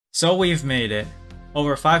So we've made it.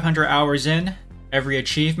 Over 500 hours in, every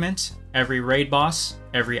achievement, every raid boss,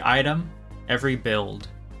 every item, every build.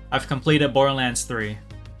 I've completed Borderlands 3.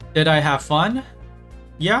 Did I have fun?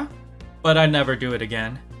 Yeah, but I'd never do it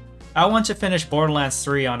again. I want to finish Borderlands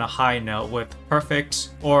 3 on a high note with perfect,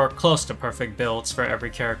 or close to perfect builds for every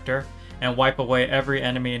character, and wipe away every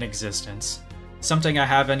enemy in existence. Something I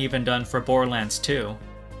haven't even done for Borderlands 2.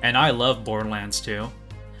 And I love Borderlands 2.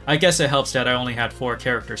 I guess it helps that I only had 4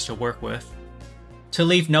 characters to work with. To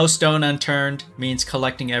leave no stone unturned means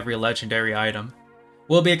collecting every legendary item.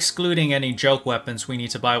 We'll be excluding any joke weapons we need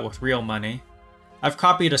to buy with real money. I've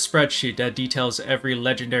copied a spreadsheet that details every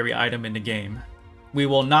legendary item in the game. We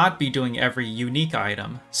will not be doing every unique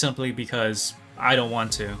item, simply because I don't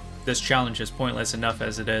want to. This challenge is pointless enough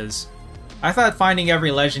as it is. I thought finding every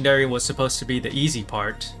legendary was supposed to be the easy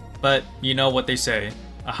part, but you know what they say.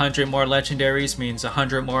 100 more legendaries means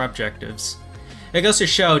 100 more objectives. It goes to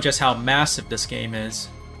show just how massive this game is.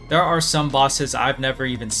 There are some bosses I've never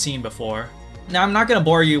even seen before. Now I'm not gonna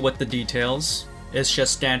bore you with the details, it's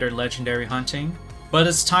just standard legendary hunting, but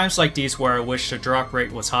it's times like these where I wish the drop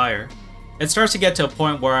rate was higher. It starts to get to a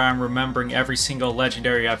point where I'm remembering every single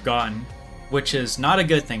legendary I've gotten, which is not a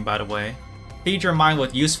good thing by the way. Feed your mind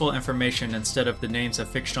with useful information instead of the names of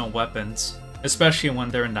fictional weapons, especially when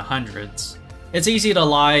they're in the hundreds. It's easy to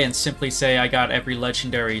lie and simply say I got every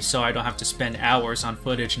legendary so I don't have to spend hours on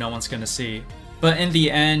footage no one's gonna see. But in the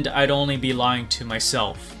end, I'd only be lying to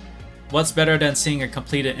myself. What's better than seeing a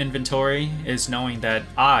completed inventory is knowing that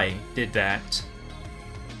I did that.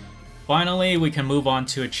 Finally, we can move on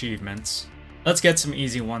to achievements. Let's get some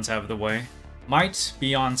easy ones out of the way. Might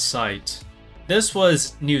be on sight. This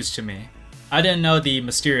was news to me. I didn't know the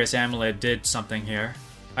mysterious amulet did something here.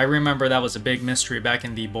 I remember that was a big mystery back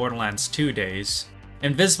in the Borderlands 2 days.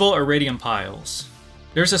 Invisible iridium piles.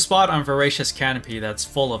 There's a spot on Voracious Canopy that's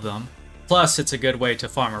full of them. Plus, it's a good way to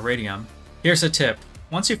farm iridium. Here's a tip.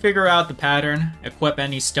 Once you figure out the pattern, equip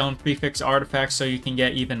any stone prefix artifacts so you can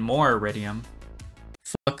get even more iridium.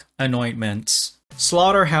 Fuck annointments.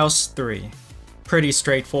 Slaughterhouse 3. Pretty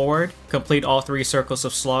straightforward. Complete all 3 circles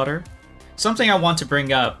of slaughter. Something I want to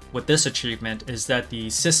bring up with this achievement is that the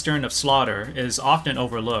Cistern of Slaughter is often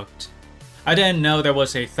overlooked. I didn't know there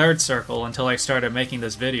was a 3rd circle until I started making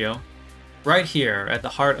this video. Right here at the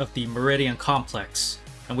heart of the Meridian Complex,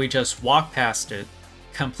 and we just walk past it,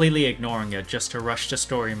 completely ignoring it just to rush to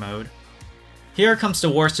story mode. Here comes the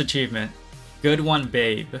worst achievement. Good one,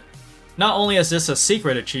 babe. Not only is this a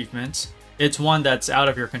secret achievement, it's one that's out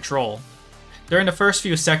of your control. During the first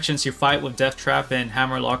few sections you fight with Deathtrap in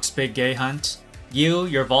Hammerlock's Big Gay Hunt.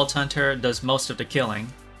 Your Vault Hunter, does most of the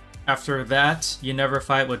killing. After that, you never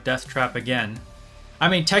fight with Deathtrap again. I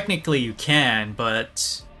mean, technically you can,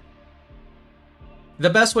 but... The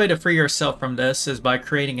best way to free yourself from this is by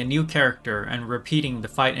creating a new character and repeating the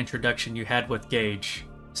fight introduction you had with Gage.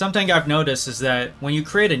 Something I've noticed is that when you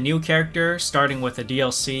create a new character, starting with a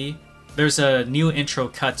DLC, there's a new intro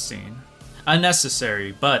cutscene.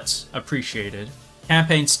 Unnecessary, but appreciated.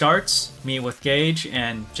 Campaign starts, meet with Gage,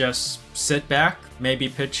 and just sit back, maybe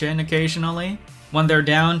pitch in occasionally. When they're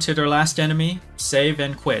down to their last enemy, save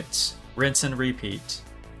and quit. Rinse and repeat.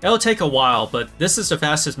 It'll take a while, but this is the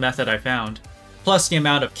fastest method I found. Plus the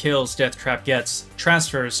amount of kills Deathtrap gets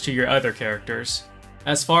transfers to your other characters.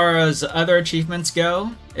 As far as other achievements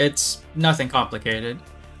go, it's nothing complicated.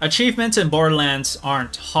 Achievements in Borderlands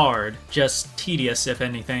aren't hard, just tedious if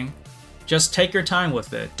anything. Just take your time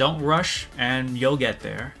with it, don't rush, and you'll get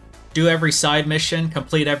there. Do every side mission,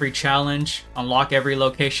 complete every challenge, unlock every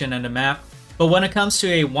location in the map, but when it comes to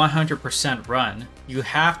a 100% run, you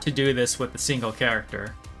have to do this with a single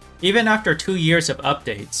character. Even after 2 years of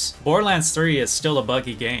updates, Borderlands 3 is still a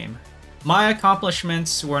buggy game. My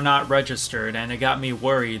accomplishments were not registered and it got me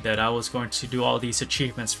worried that I was going to do all these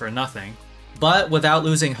achievements for nothing. But without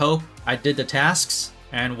losing hope, I did the tasks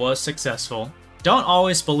and was successful. Don't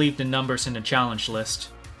always believe the numbers in the challenge list.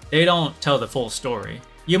 They don't tell the full story.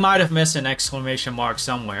 You might have missed an exclamation mark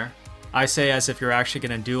somewhere. I say as if you're actually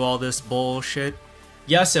gonna do all this bullshit.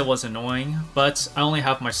 Yes, it was annoying, but I only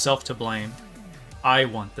have myself to blame. I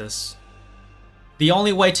want this. The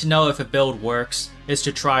only way to know if a build works is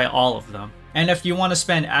to try all of them. And if you want to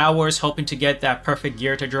spend hours hoping to get that perfect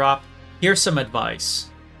gear to drop, here's some advice.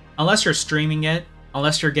 Unless you're streaming it,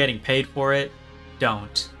 unless you're getting paid for it,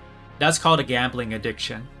 don't. That's called a gambling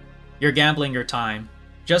addiction. You're gambling your time.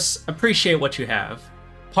 Just appreciate what you have.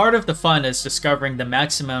 Part of the fun is discovering the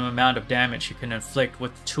maximum amount of damage you can inflict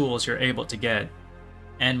with the tools you're able to get.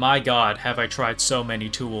 And my god, have I tried so many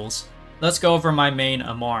tools. Let's go over my main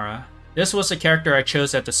Amara. This was the character I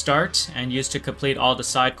chose at the start and used to complete all the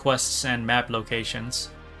side quests and map locations.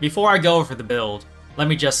 Before I go over the build, let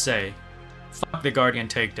me just say, fuck the Guardian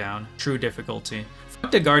Takedown, true difficulty. Fuck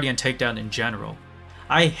the Guardian Takedown in general.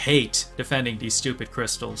 I hate defending these stupid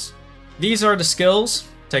crystals. These are the skills.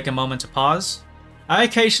 Take a moment to pause. I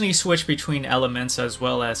occasionally switch between elements as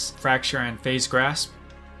well as Fracture and Phase Grasp.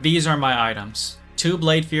 These are my items. 2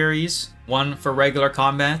 Blade Furies, 1 for regular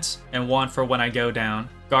combat, and 1 for when I go down.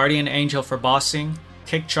 Guardian Angel for bossing,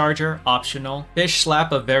 Kick Charger, optional, Fish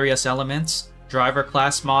Slap of various elements, Driver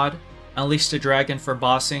class mod, Unleash the Dragon for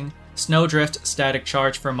bossing, Snowdrift Static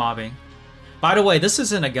Charge for mobbing. By the way, this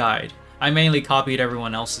isn't a guide. I mainly copied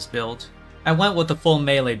everyone else's build. I went with the full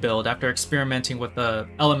melee build after experimenting with the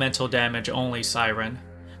elemental damage only Siren.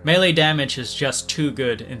 Melee damage is just too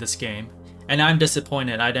good in this game, and I'm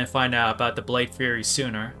disappointed I didn't find out about the Blade Fury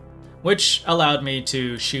sooner, which allowed me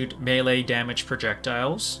to shoot melee damage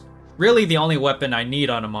projectiles. Really the only weapon I need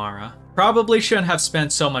on Amara. Probably shouldn't have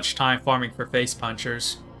spent so much time farming for face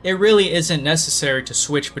punchers. It really isn't necessary to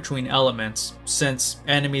switch between elements, since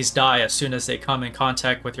enemies die as soon as they come in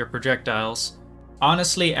contact with your projectiles.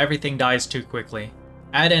 Honestly, everything dies too quickly.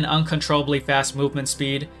 Add in uncontrollably fast movement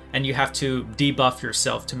speed, and you have to debuff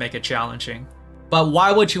yourself to make it challenging. But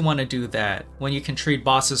why would you want to do that, when you can treat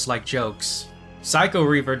bosses like jokes? Psycho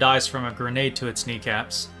Reaver dies from a grenade to its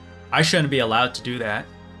kneecaps. I shouldn't be allowed to do that.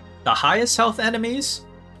 The highest health enemies?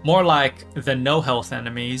 More like the no health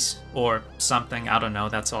enemies, or something, I don't know,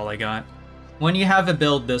 that's all I got. When you have a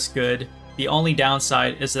build this good, the only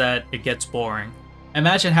downside is that it gets boring.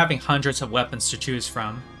 Imagine having hundreds of weapons to choose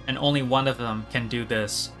from, and only one of them can do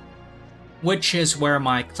this. Which is where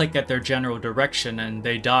my click at their general direction and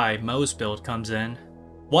they die Moze build comes in.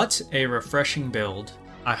 What a refreshing build.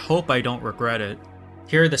 I hope I don't regret it.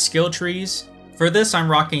 Here are the skill trees. For this I'm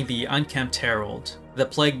rocking the Unkempt Herald, the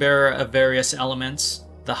Plague Bearer of various elements,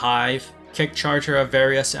 the Hive, Kick Charger of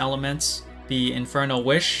various elements, the Infernal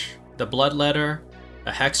Wish, the Bloodletter,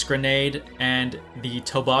 a Hex Grenade, and the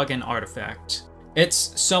Toboggan Artifact. It's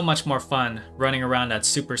so much more fun running around at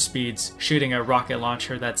super speeds, shooting a rocket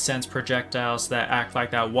launcher that sends projectiles that act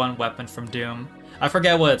like that one weapon from Doom. I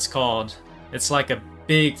forget what it's called. It's like a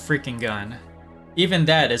big freaking gun. Even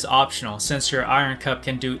that is optional, since your Iron Cup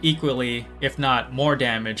can do equally, if not more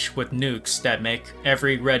damage with nukes that make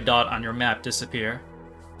every red dot on your map disappear.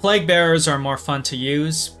 Plague Bearers are more fun to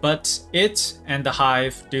use, but it and the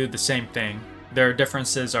Hive do the same thing. Their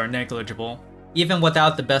differences are negligible. Even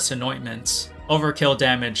without the best anointments, overkill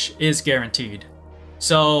damage is guaranteed.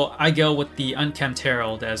 So I go with the Unkempt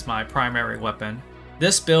Herald as my primary weapon.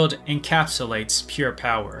 This build encapsulates pure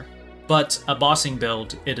power, but a bossing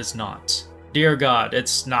build it is not. Dear God,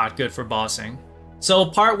 it's not good for bossing. So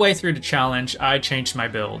partway through the challenge, I changed my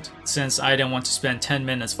build, since I didn't want to spend 10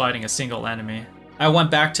 minutes fighting a single enemy. I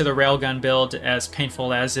went back to the railgun build, as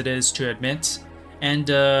painful as it is to admit, and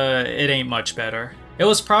it ain't much better. It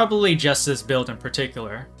was probably just this build in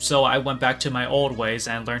particular, so I went back to my old ways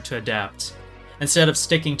and learned to adapt. Instead of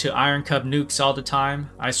sticking to Iron Cup nukes all the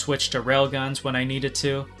time, I switched to railguns when I needed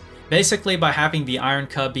to. Basically, by having the Iron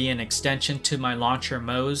Cup be an extension to my launcher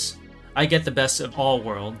Moze, I get the best of all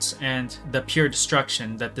worlds, and the pure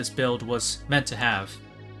destruction that this build was meant to have.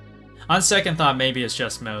 On second thought, maybe it's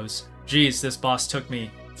just Moze. Geez, this boss took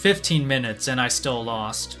me 15 minutes and I still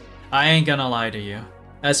lost. I ain't gonna lie to you.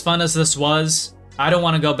 As fun as this was, I don't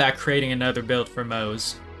want to go back creating another build for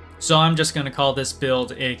Moze. So I'm just gonna call this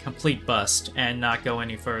build a complete bust and not go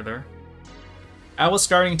any further. I was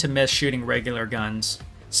starting to miss shooting regular guns.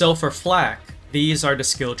 So for Flak, these are the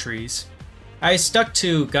skill trees. I stuck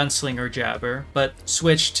to Gunslinger Jabber, but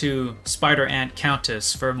switched to Spider Ant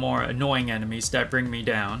Countess for more annoying enemies that bring me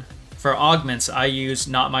down. For augments, I use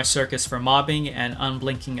Not My Circus for mobbing and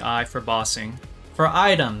Unblinking Eye for bossing. For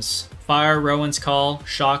items, Fire Rowan's Call,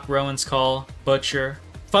 Shock Rowan's Call, Butcher.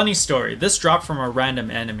 Funny story, this dropped from a random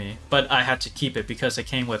enemy, but I had to keep it because it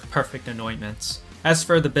came with perfect anointments. As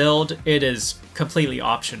for the build, it is completely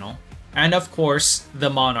optional. And of course, the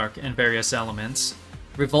Monarch and various elements.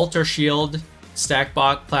 Revolter Shield,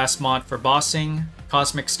 Stackbot class mod for bossing,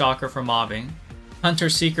 Cosmic Stalker for mobbing, Hunter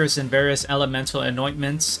Seekers and various elemental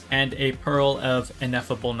anointments, and a Pearl of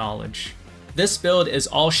Ineffable Knowledge. This build is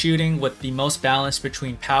all shooting with the most balance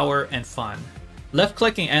between power and fun.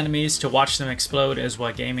 Left-clicking enemies to watch them explode is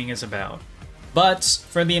what gaming is about. But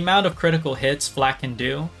for the amount of critical hits Flak can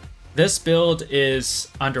do, this build is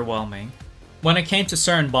underwhelming. When it came to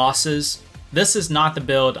certain bosses, this is not the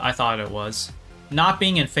build I thought it was. Not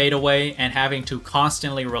being in fadeaway and having to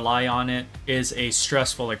constantly rely on it is a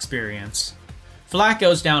stressful experience. Flak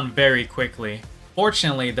goes down very quickly.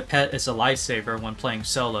 Fortunately, the pet is a lifesaver when playing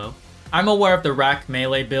solo. I'm aware of the rack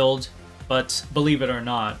melee build, but believe it or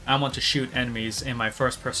not, I want to shoot enemies in my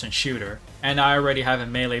first-person shooter, and I already have a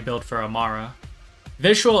melee build for Amara.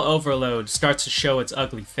 Visual overload starts to show its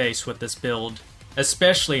ugly face with this build,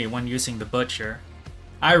 especially when using the Butcher.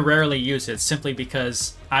 I rarely use it simply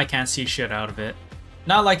because I can't see shit out of it.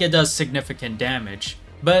 Not like it does significant damage,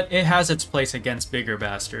 but it has its place against bigger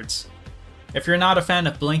bastards. If you're not a fan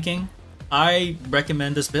of blinking, I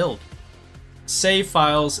recommend this build. Save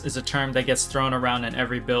files is a term that gets thrown around in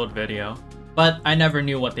every build video, but I never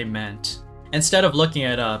knew what they meant. Instead of looking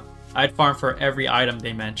it up, I'd farm for every item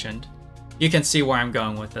they mentioned. You can see where I'm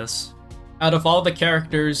going with this. Out of all the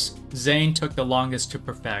characters, Zane took the longest to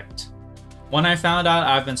perfect. When I found out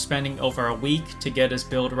I've been spending over a week to get his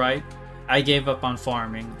build right, I gave up on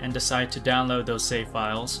farming and decided to download those save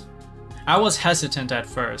files. I was hesitant at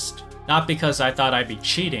first, not because I thought I'd be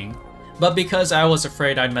cheating, but because I was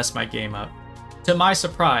afraid I'd mess my game up. To my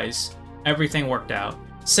surprise, everything worked out.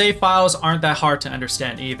 Save files aren't that hard to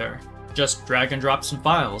understand either. Just drag and drop some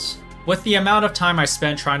files. With the amount of time I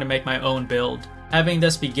spent trying to make my own build, having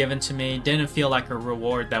this be given to me didn't feel like a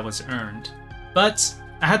reward that was earned. But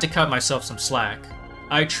I had to cut myself some slack.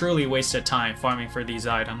 I truly wasted time farming for these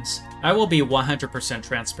items. I will be 100%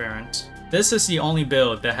 transparent. This is the only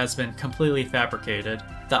build that has been completely fabricated.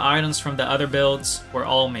 The items from the other builds were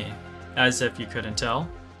all me, as if you couldn't tell.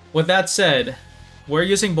 With that said, we're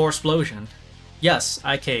using Borsplosion. Yes,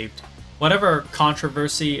 I caved. Whatever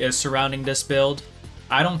controversy is surrounding this build,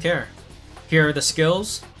 I don't care. Here are the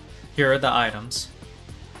skills, here are the items.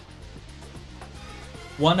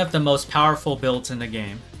 One of the most powerful builds in the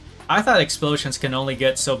game. I thought explosions can only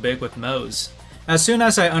get so big with Moze. As soon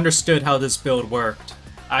as I understood how this build worked,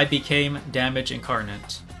 I became damage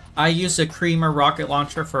incarnate. I used a Creamer rocket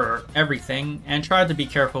launcher for everything and tried to be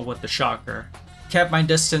careful with the shocker. Kept my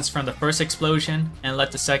distance from the first explosion and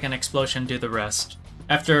let the second explosion do the rest.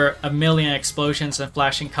 After a million explosions and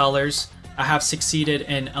flashing colors, I have succeeded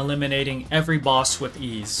in eliminating every boss with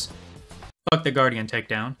ease. Fuck the Guardian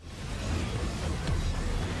takedown.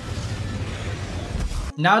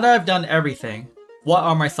 Now that I've done everything, what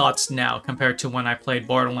are my thoughts now compared to when I played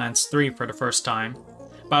Borderlands 3 for the first time?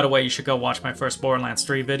 By the way, you should go watch my first Borderlands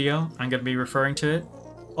 3 video, I'm going to be referring to it.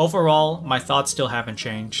 Overall, my thoughts still haven't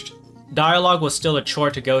changed. Dialogue was still a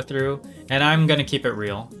chore to go through, and I'm gonna keep it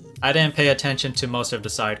real. I didn't pay attention to most of the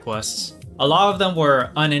side quests. A lot of them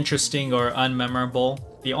were uninteresting or unmemorable.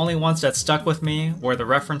 The only ones that stuck with me were the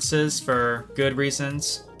references for good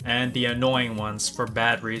reasons, and the annoying ones for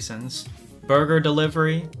bad reasons. Burger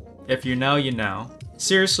delivery? If you know, you know.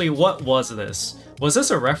 Seriously, what was this? Was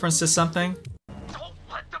this a reference to something? Don't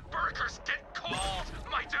let the burgers get cold,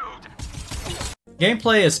 my dude!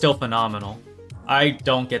 Gameplay is still phenomenal. I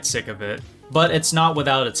don't get sick of it, but it's not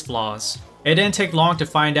without its flaws. It didn't take long to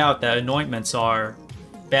find out that anointments are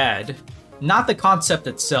bad. Not the concept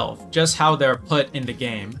itself, just how they're put in the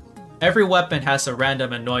game. Every weapon has a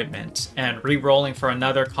random anointment, and re-rolling for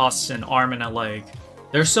another costs an arm and a leg.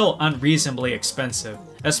 They're so unreasonably expensive,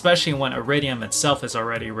 especially when Iridium itself is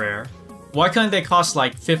already rare. Why couldn't they cost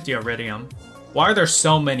like 50 Iridium? Why are there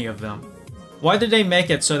so many of them? Why did they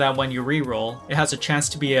make it so that when you reroll, it has a chance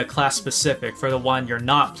to be a class specific for the one you're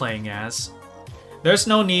not playing as? There's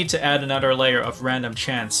no need to add another layer of random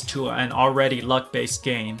chance to an already luck-based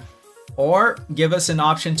gain. Or give us an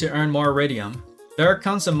option to earn more Iridium. There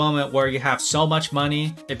comes a moment where you have so much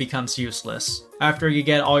money, it becomes useless. After you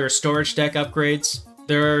get all your storage deck upgrades,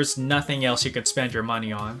 there's nothing else you could spend your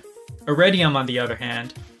money on. Iridium, on the other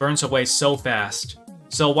hand, burns away so fast.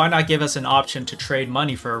 So why not give us an option to trade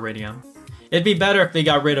money for Iridium? It'd be better if they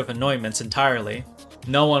got rid of anointments entirely.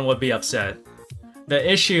 No one would be upset.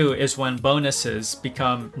 The issue is when bonuses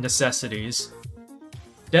become necessities.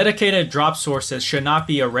 Dedicated drop sources should not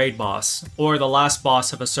be a raid boss, or the last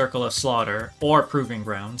boss of a Circle of Slaughter, or Proving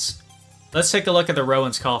Grounds. Let's take a look at the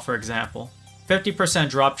Rowan's Call for example. 50%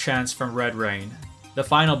 drop chance from Red Rain, the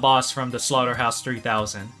final boss from the Slaughterhouse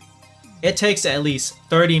 3000. It takes at least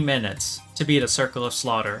 30 minutes to beat a Circle of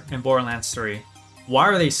Slaughter in Borderlands 3. Why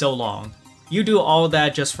are they so long? You do all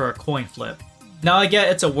that just for a coin flip. Now I get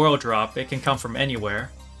it's a world drop, it can come from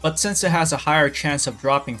anywhere, but since it has a higher chance of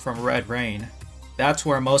dropping from Red Rain, that's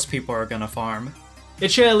where most people are gonna farm.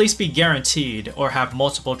 It should at least be guaranteed or have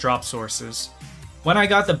multiple drop sources. When I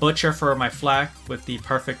got the Butcher for my flak with the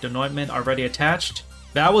Perfect Anointment already attached,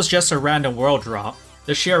 that was just a random world drop.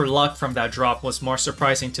 The sheer luck from that drop was more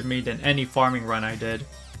surprising to me than any farming run I did.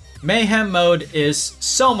 Mayhem Mode is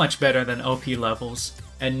so much better than OP levels,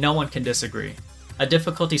 and no one can disagree. A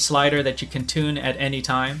difficulty slider that you can tune at any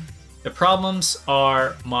time. The problems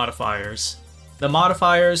are modifiers. The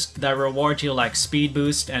modifiers that reward you like speed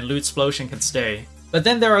boost and loot explosion can stay. But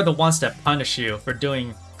then there are the ones that punish you for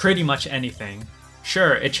doing pretty much anything.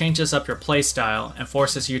 Sure, it changes up your playstyle and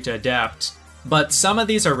forces you to adapt, but some of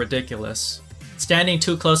these are ridiculous. Standing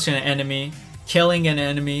too close to an enemy, killing an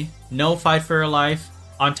enemy, no fight for your life.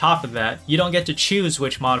 On top of that, you don't get to choose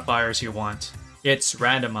which modifiers you want. It's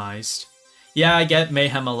randomized. Yeah, I get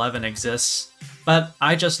Mayhem 11 exists, but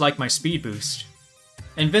I just like my speed boost.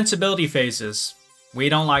 Invincibility phases. We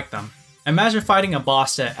don't like them. Imagine fighting a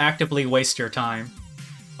boss that actively wastes your time.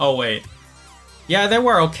 Oh wait. Yeah, they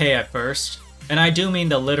were okay at first. And I do mean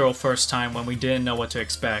the literal first time when we didn't know what to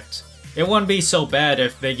expect. It wouldn't be so bad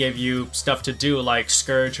if they gave you stuff to do like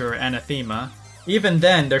Scourge or Anathema. Even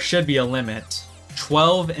then, there should be a limit.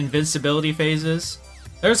 12 invincibility phases?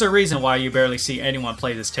 There's a reason why you barely see anyone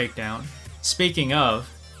play this takedown. Speaking of,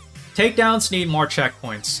 takedowns need more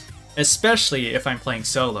checkpoints, especially if I'm playing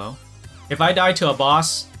solo. If I die to a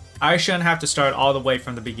boss, I shouldn't have to start all the way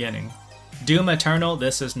from the beginning. Doom Eternal,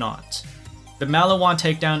 this is not. The Malawan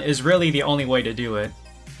takedown is really the only way to do it.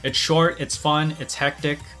 It's short, it's fun, it's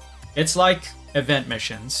hectic. It's like event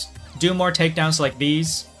missions. Do more takedowns like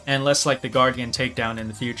these, and less like the Guardian takedown in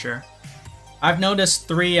the future. I've noticed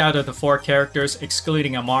 3 out of the 4 characters,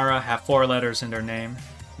 excluding Amara, have 4 letters in their name.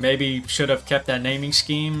 Maybe should have kept that naming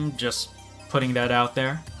scheme, just putting that out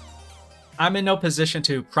there. I'm in no position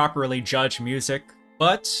to properly judge music,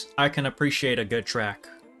 but I can appreciate a good track.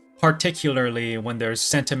 Particularly when there's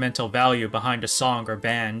sentimental value behind a song or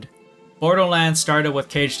band. Borderlands started with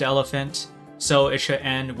Cage the Elephant, so it should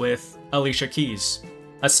end with Alicia Keys,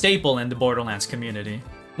 a staple in the Borderlands community.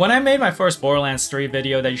 When I made my first Borderlands 3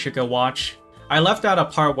 video that you should go watch, I left out a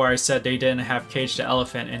part where I said they didn't have Cage the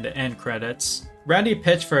Elephant in the end credits. Randy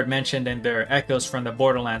Pitchford mentioned in their Echoes from the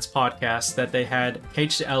Borderlands podcast that they had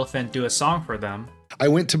Cage the Elephant do a song for them. I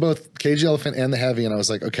went to both Cage the Elephant and the Heavy, and I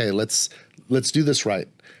was like, okay, let's do this right.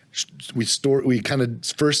 We kind of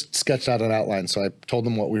first sketched out an outline, so I told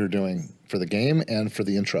them what we were doing for the game and for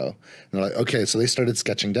the intro. And they're like, okay, so they started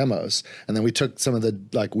sketching demos. And then we took some of the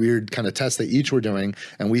like weird kind of tests they each were doing,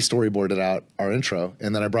 and we storyboarded out our intro.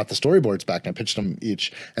 And then I brought the storyboards back and I pitched them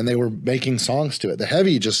each, and they were making songs to it. The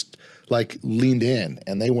Heavy just like leaned in,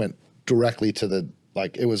 and they went directly to the,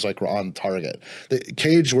 like, it was like on target. The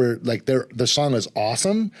Cage were like, the song was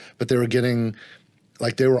awesome, but they were getting,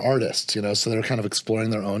 like, they were artists, you know, so they were kind of exploring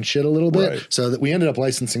their own shit a little bit. Right. So that we ended up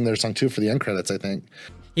licensing their song too for the end credits, I think.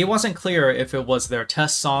 He wasn't clear if it was their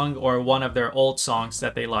test song or one of their old songs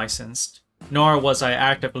that they licensed. Nor was I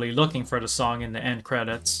actively looking for the song in the end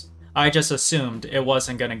credits. I just assumed it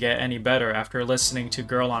wasn't gonna get any better after listening to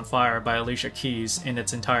Girl on Fire by Alicia Keys in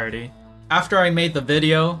its entirety. After I made the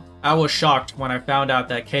video, I was shocked when I found out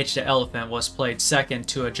that Cage the Elephant was played second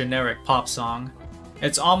to a generic pop song.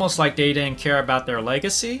 It's almost like they didn't care about their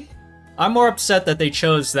legacy? I'm more upset that they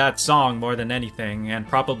chose that song more than anything, and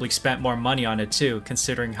probably spent more money on it too,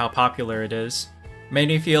 considering how popular it is. Made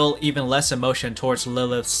me feel even less emotion towards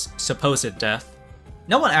Lilith's supposed death.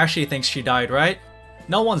 No one actually thinks she died, right?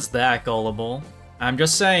 No one's that gullible. I'm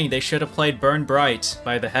just saying they should have played Burn Bright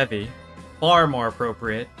by The Heavy. Far more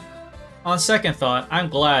appropriate. On second thought, I'm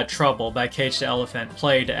glad Trouble by Cage the Elephant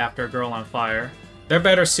played after Girl on Fire. They're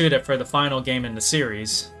better suited for the final game in the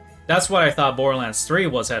series. That's what I thought Borderlands 3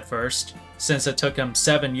 was at first. Since it took them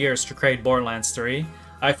 7 years to create Borderlands 3,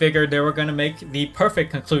 I figured they were going to make the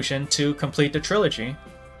perfect conclusion to complete the trilogy.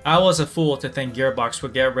 I was a fool to think Gearbox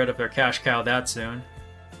would get rid of their cash cow that soon.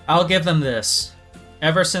 I'll give them this.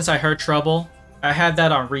 Ever since I heard Trouble, I had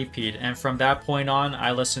that on repeat, and from that point on,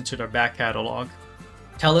 I listened to their back catalog.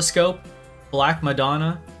 Telescope, Black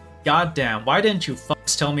Madonna, goddamn, why didn't you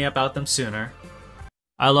fucks tell me about them sooner?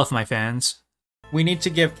 I love my fans. We need to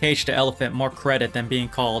give Cage the Elephant more credit than being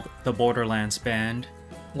called the Borderlands Band.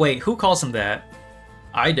 Wait, who calls them that?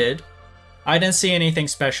 I did. I didn't see anything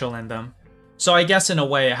special in them. So I guess in a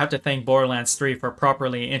way I have to thank Borderlands 3 for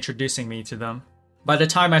properly introducing me to them. By the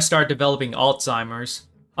time I start developing Alzheimer's,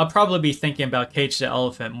 I'll probably be thinking about Cage the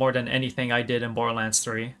Elephant more than anything I did in Borderlands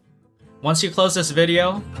 3. Once you close this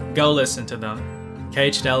video, go listen to them.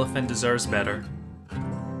 Cage the Elephant deserves better.